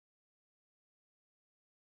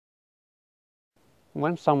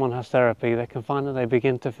when someone has therapy, they can find that they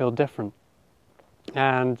begin to feel different.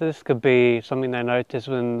 And this could be something they notice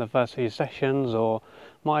within the first few sessions, or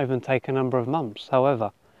might even take a number of months.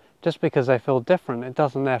 However, just because they feel different, it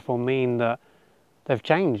doesn't therefore mean that they've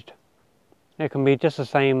changed. It can be just the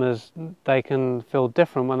same as they can feel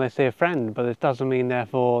different when they see a friend, but it doesn't mean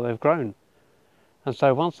therefore they've grown. And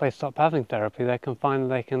so once they stop having therapy, they can find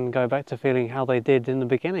that they can go back to feeling how they did in the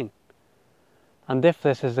beginning. And if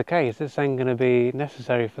this is the case, it's then going to be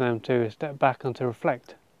necessary for them to step back and to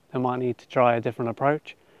reflect. They might need to try a different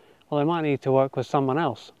approach, or they might need to work with someone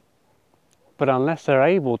else. But unless they're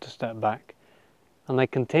able to step back and they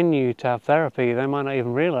continue to have therapy, they might not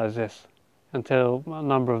even realise this until a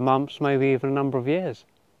number of months, maybe even a number of years.